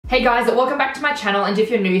Hey guys, welcome back to my channel, and if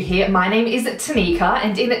you're new here, my name is Tanika,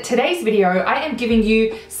 and in today's video I am giving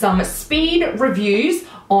you some speed reviews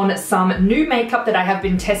on some new makeup that I have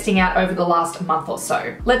been testing out over the last month or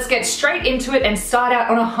so. Let's get straight into it and start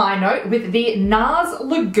out on a high note with the Nars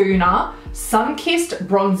Laguna Sunkissed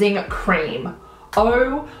Bronzing Cream.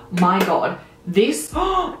 Oh my god. This,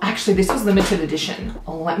 actually this was limited edition.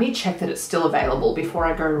 Let me check that it's still available before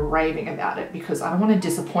I go raving about it because I don't want to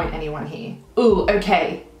disappoint anyone here. Ooh,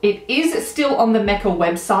 okay. It is still on the Mecca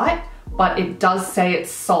website, but it does say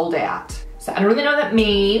it's sold out. So I don't really know what that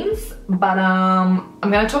means, but I'm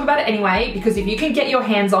gonna talk about it anyway because if you can get your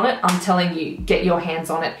hands on it, I'm telling you, get your hands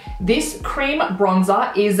on it. This cream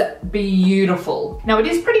bronzer is beautiful. Now it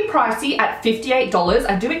is pretty pricey at $58.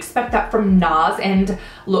 I do expect that from Nars, and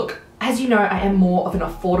look, as you know, I am more of an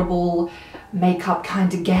affordable makeup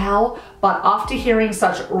kind of gal, but after hearing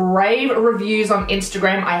such rave reviews on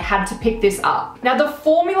Instagram, I had to pick this up. Now the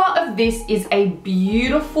formula of this is a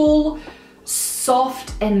beautiful,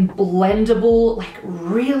 soft and blendable, like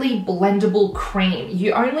really blendable cream.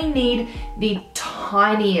 You only need the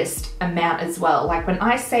tiniest amount as well. Like when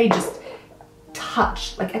I say just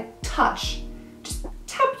touch, like a touch,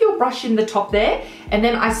 tap your brush in the top there, and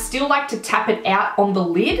then I still like to tap it out on the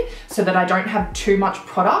lid so that I don't have too much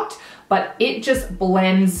product, but it just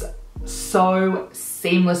blends so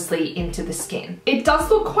seamlessly into the skin. It does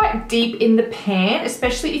look quite deep in the pan,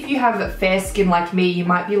 especially if you have fair skin like me, you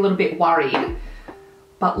might be a little bit worried,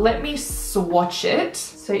 but let me swatch it.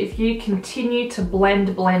 So if you continue to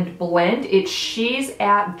blend, blend, blend, it shears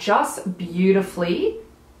out just beautifully.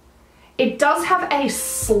 It does have a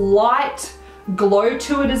slight glow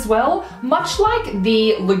to it as well, much like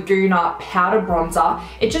the Laguna powder bronzer.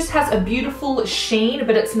 It just has a beautiful sheen,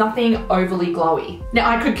 but it's nothing overly glowy. Now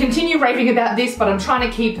I could continue raving about this, but I'm trying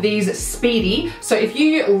to keep these speedy. So if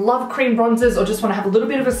you love cream bronzers or just want to have a little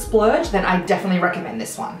bit of a splurge, then I definitely recommend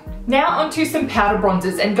this one. Now onto some powder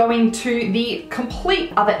bronzers, and going to the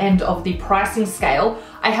complete other end of the pricing scale,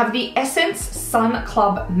 I have the Essence Sun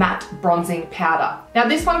Club Matte Bronzing Powder. Now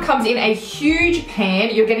this one comes in a huge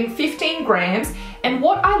pan, you're getting 15 grams, and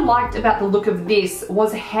what I liked about the look of this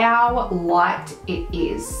was how light it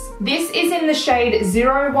is. This is in the shade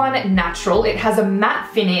 01 Natural, it has a matte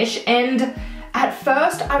finish, and at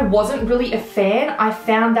first I wasn't really a fan. I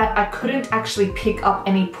found that I couldn't actually pick up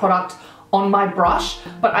any product on my brush,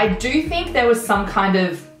 but I do think there was some kind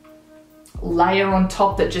of layer on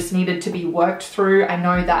top that just needed to be worked through. I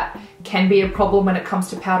know that can be a problem when it comes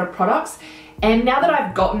to powder products, and now that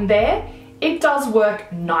I've gotten there, it does work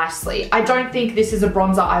nicely. I don't think this is a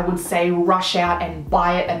bronzer I would say rush out and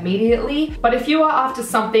buy it immediately, but if you are after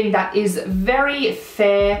something that is very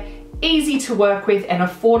fair, easy to work with and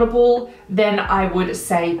affordable, then I would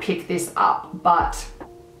say pick this up. But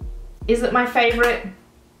is it my favorite?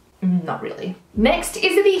 Not really. Next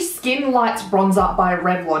is the Skin Lights Bronzer by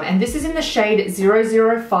Revlon, and this is in the shade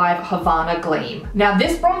 005 Havana Gleam. Now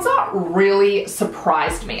this bronzer really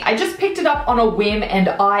surprised me. I just picked it up on a whim and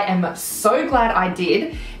I am so glad I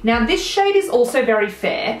did. Now this shade is also very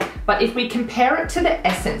fair, but if we compare it to the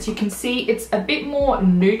Essence, you can see it's a bit more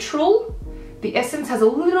neutral. The Essence has a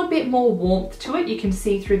little bit more warmth to it. You can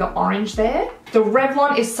see through the orange there. The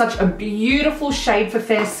Revlon is such a beautiful shade for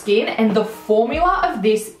fair skin, and the formula of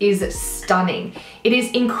this is stunning. It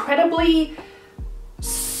is incredibly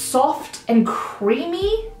soft and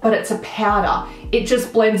creamy, but it's a powder. It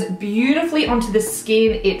just blends beautifully onto the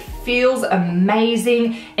skin. It feels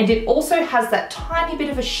amazing, and it also has that tiny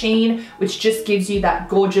bit of a sheen, which just gives you that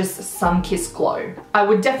gorgeous sun-kissed glow. I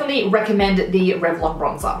would definitely recommend the Revlon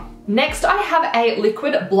bronzer. Next, I have a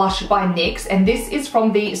liquid blush by NYX, and this is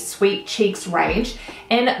from the Sweet Cheeks range,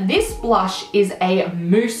 and this blush is a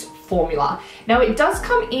mousse formula. Now it does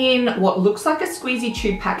come in what looks like a squeezy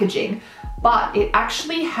tube packaging, but it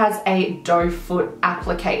actually has a doe foot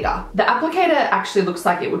applicator. The applicator actually looks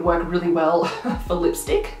like it would work really well for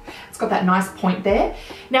lipstick. It's got that nice point there.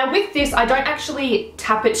 Now with this, I don't actually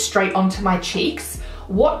tap it straight onto my cheeks.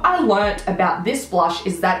 What I learnt about this blush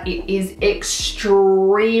is that it is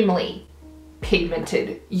extremely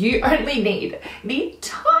pigmented. You only need the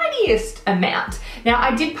tiniest amount. Now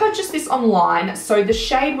I did purchase this online, so the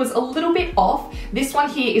shade was a little bit off. This one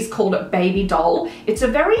here is called Baby Doll. It's a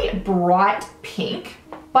very bright pink,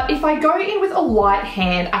 but if I go in with a light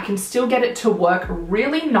hand, I can still get it to work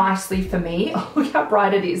really nicely for me. Oh, look how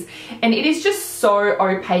bright it is. And it is just so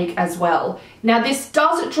opaque as well. Now this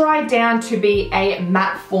does dry down to be a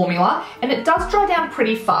matte formula, and it does dry down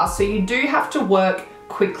pretty fast, so you do have to work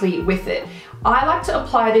quickly with it. I like to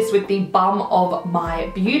apply this with the bum of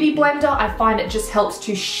my beauty blender. I find it just helps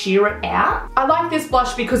to sheer it out. I like this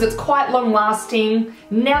blush because it's quite long lasting.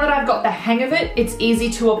 Now that I've got the hang of it, it's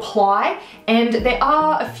easy to apply, and there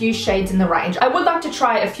are a few shades in the range. I would like to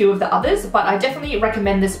try a few of the others, but I definitely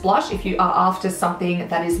recommend this blush if you are after something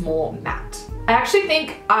that is more matte. I actually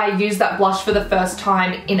think I used that blush for the first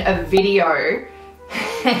time in a video,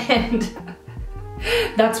 and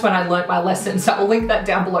that's when I learnt my lesson, so I'll link that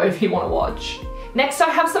down below if you want to watch. Next,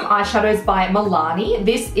 I have some eyeshadows by Milani.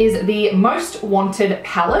 This is the Most Wanted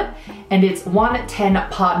palette, and it's 110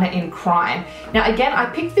 Partner in Crime. Now again, I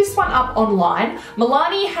picked this one up online.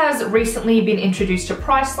 Milani has recently been introduced to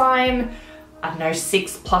Priceline, I don't know,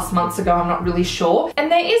 6+ months ago, I'm not really sure.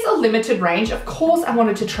 And there is a limited range. Of course, I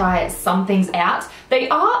wanted to try some things out. They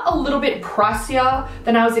are a little bit pricier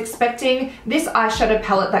than I was expecting. This eyeshadow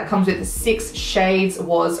palette that comes with 6 shades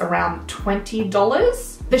was around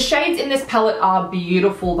 $20. The shades in this palette are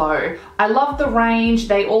beautiful though. I love the range.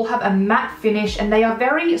 They all have a matte finish and they are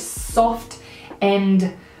very soft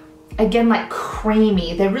and again, like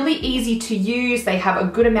creamy. They're really easy to use. They have a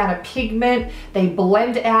good amount of pigment. They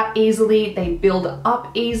blend out easily. They build up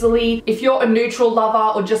easily. If you're a neutral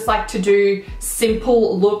lover or just like to do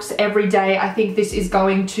simple looks every day, I think this is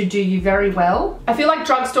going to do you very well. I feel like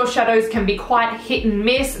drugstore shadows can be quite hit and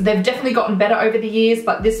miss. They've definitely gotten better over the years,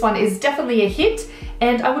 but this one is definitely a hit,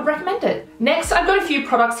 and I would recommend it. Next, I've got a few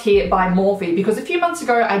products here by Morphe because a few months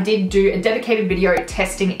ago I did do a dedicated video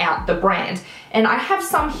testing out the brand, and I have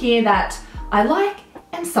some here that I like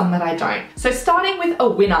and some that I don't. So starting with a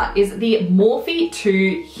winner is the Morphe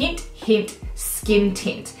 2 Hint Hint Skin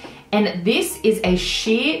Tint, and this is a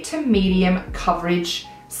sheer to medium coverage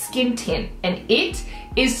skin tint, and it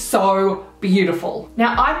is so beautiful.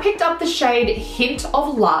 Now I picked up the shade Hint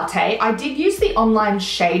of Latte. I did use the online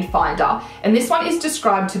shade finder, and this one is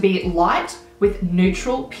described to be light with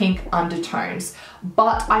neutral pink undertones,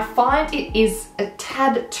 but I find it is a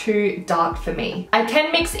tad too dark for me. I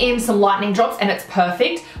can mix in some lightning drops and it's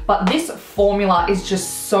perfect, but this formula is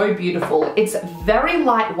just so beautiful. It's very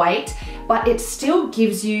lightweight, but it still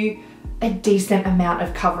gives you a decent amount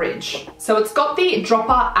of coverage. So it's got the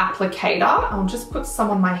dropper applicator. I'll just put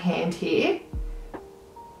some on my hand here.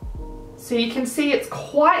 So you can see it's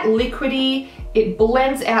quite liquidy. It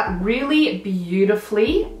blends out really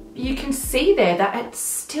beautifully. You can see there that it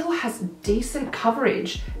still has decent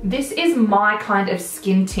coverage. This is my kind of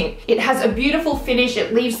skin tint. It has a beautiful finish.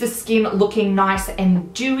 It leaves the skin looking nice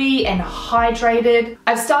and dewy and hydrated.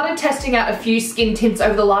 I've started testing out a few skin tints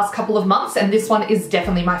over the last couple of months, and this one is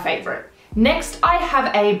definitely my favorite. Next, I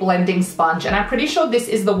have a blending sponge, and I'm pretty sure this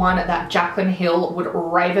is the one that Jaclyn Hill would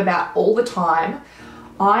rave about all the time.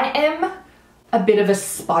 I am a bit of a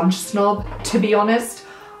sponge snob, to be honest.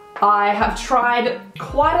 I have tried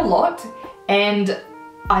quite a lot, and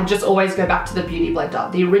I just always go back to the Beauty Blender,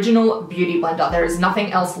 the original Beauty Blender. There is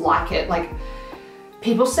nothing else like it. Like,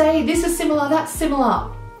 people say this is similar, that's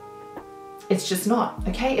similar. It's just not,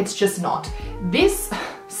 okay? It's just not. This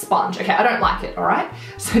sponge, okay, I don't like it, all right?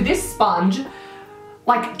 So this sponge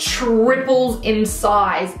like triples in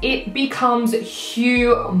size. It becomes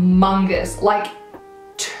humongous, like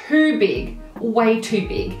too big. Way too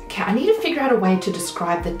big. Okay, I need to figure out a way to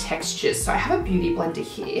describe the textures. So I have a beauty blender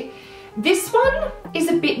here. This one is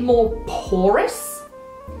a bit more porous,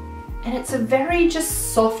 and it's a very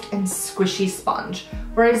just soft and squishy sponge,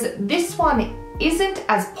 whereas this one isn't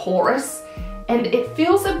as porous, and it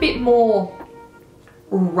feels a bit more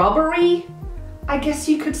rubbery, I guess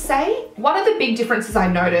you could say. One of the big differences I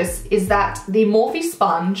notice is that the Morphe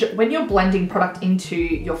sponge, when you're blending product into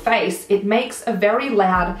your face, it makes a very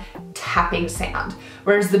loud tapping sound,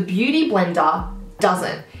 whereas the Beauty Blender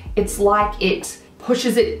doesn't. It's like it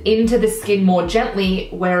pushes it into the skin more gently,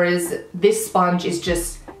 whereas this sponge is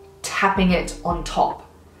just tapping it on top.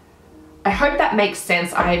 I hope that makes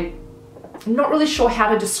sense. I'm not really sure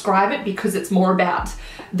how to describe it because it's more about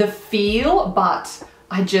the feel, but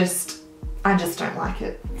I just don't like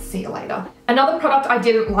it. See you later. Another product I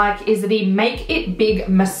didn't like is the Make It Big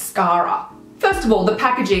Mascara. First of all, the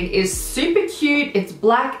packaging is super cute. It's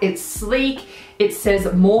black, it's sleek. It says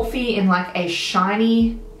Morphe in like a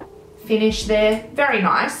shiny finish there. Very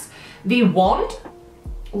nice. The wand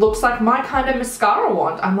looks like my kind of mascara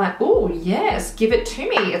wand. I'm like, oh yes, give it to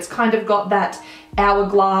me. It's kind of got that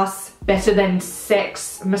hourglass, better than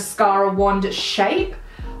sex mascara wand shape,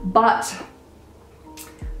 but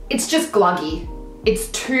it's just gluggy. It's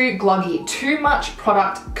too gluggy. Too much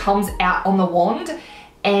product comes out on the wand,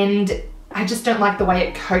 and I just don't like the way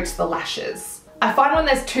it coats the lashes. I find when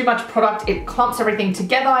there's too much product, it clumps everything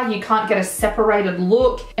together. You can't get a separated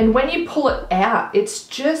look. And when you pull it out, it's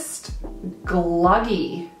just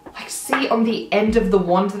gluggy. Like, see on the end of the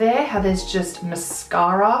wand there, how there's just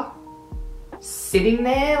mascara sitting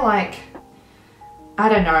there, like, I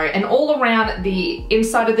don't know. And all around the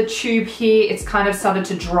inside of the tube here, it's kind of started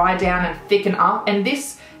to dry down and thicken up, and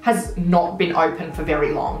this has not been open for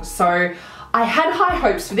very long. So I had high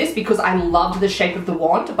hopes for this because I loved the shape of the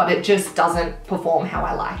wand, but it just doesn't perform how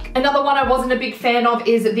I like. Another one I wasn't a big fan of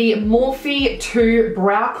is the Morphe 2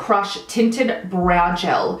 Brow Crush Tinted Brow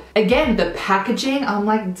Gel. Again, the packaging, I'm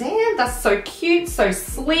like, damn, that's so cute, so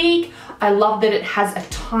sleek. I love that it has a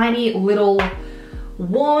tiny little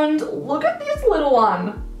wand. Look at this little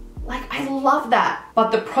one. Like, I love that.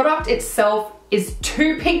 But the product itself is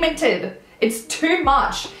too pigmented. It's too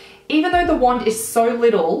much. Even though the wand is so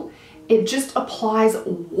little, it just applies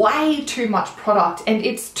way too much product, and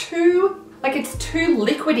it's too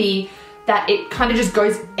liquidy that it kind of just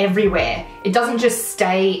goes everywhere. It doesn't just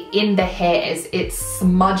stay in the hairs, it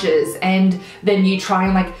smudges, and then you try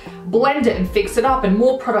and like blend it and fix it up and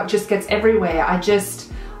more product just gets everywhere.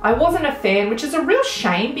 I wasn't a fan, which is a real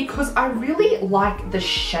shame because I really like the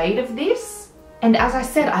shade of this. And as I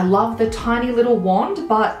said, I love the tiny little wand,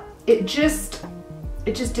 but it just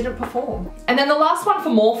didn't perform. And then the last one for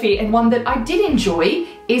Morphe, and one that I did enjoy,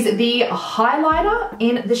 is the highlighter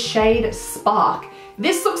in the shade Spark.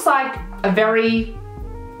 This looks like a very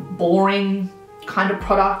boring kind of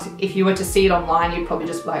product. If you were to see it online, you'd probably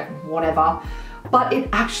just be like, whatever. But it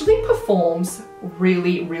actually performs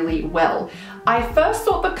really, really well. I first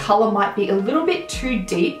thought the color might be a little bit too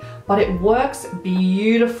deep, but it works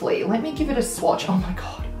beautifully. Let me give it a swatch. Oh my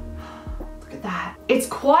God. That. It's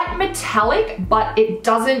quite metallic, but it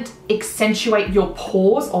doesn't accentuate your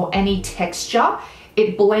pores or any texture.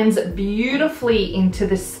 It blends beautifully into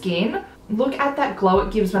the skin. Look at that glow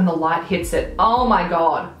it gives when the light hits it. Oh my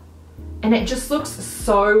God. And it just looks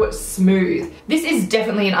so smooth. This is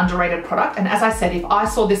definitely an underrated product, and as I said, if I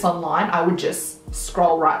saw this online, I would just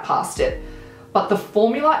scroll right past it. But the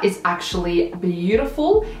formula is actually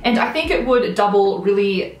beautiful, and I think it would double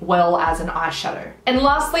really well as an eyeshadow. And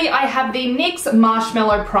lastly, I have the NYX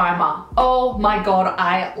Marshmallow Primer. Oh my God,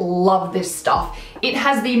 I love this stuff. It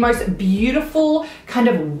has the most beautiful kind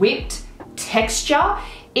of whipped texture.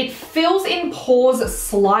 It fills in pores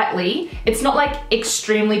slightly. It's not like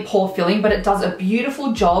extremely pore filling, but it does a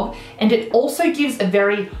beautiful job, and it also gives a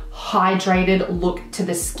very hydrated look to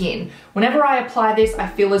the skin. Whenever I apply this, I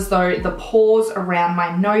feel as though the pores around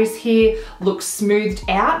my nose here look smoothed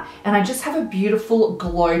out, and I just have a beautiful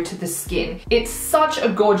glow to the skin. It's such a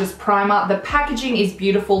gorgeous primer. The packaging is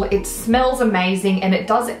beautiful, it smells amazing, and it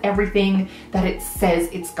does everything that it says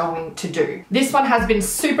it's going to do. This one has been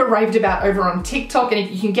super raved about over on TikTok, and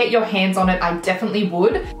if you can get your hands on it, I definitely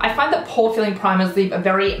would. I find that pore filling primers leave a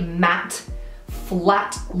very matte,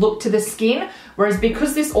 flat look to the skin, whereas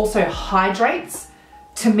because this also hydrates,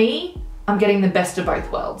 to me, I'm getting the best of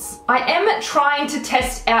both worlds. I am trying to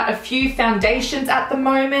test out a few foundations at the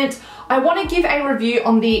moment. I want to give a review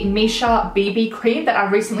on the Misha BB cream that I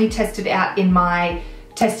recently tested out in my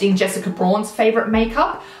testing Jessica Braun's favorite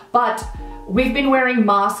makeup, but we've been wearing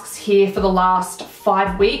masks here for the last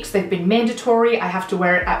 5 weeks. They've been mandatory. I have to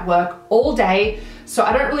wear it at work all day. So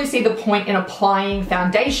I don't really see the point in applying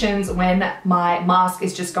foundations when my mask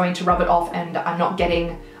is just going to rub it off and I'm not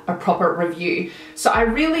getting a proper review. So I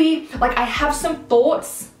have some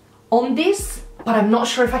thoughts on this, but I'm not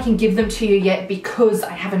sure if I can give them to you yet because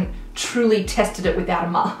I haven't truly tested it without a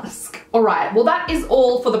mask. Alright, well that is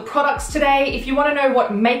all for the products today. If you want to know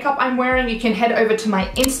what makeup I'm wearing, you can head over to my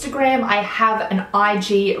Instagram. I have an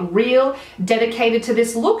IG reel dedicated to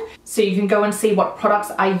this look, so you can go and see what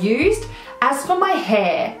products I used. As for my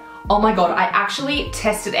hair, oh my God, I actually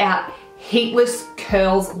tested out heatless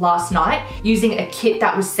curls last night using a kit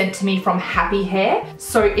that was sent to me from Happy Hair.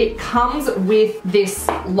 So it comes with this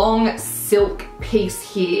long silk piece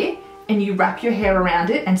here, and you wrap your hair around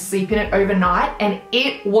it and sleep in it overnight, and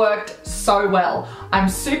it worked so well. I'm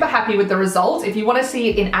super happy with the results. If you want to see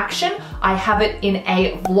it in action, I have it in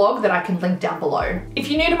a vlog that I can link down below. If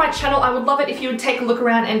you're new to my channel, I would love it if you would take a look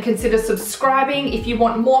around and consider subscribing. If you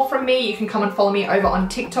want more from me, you can come and follow me over on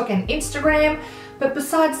TikTok and Instagram. But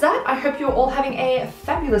besides that, I hope you're all having a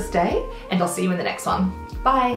fabulous day, and I'll see you in the next one. Bye.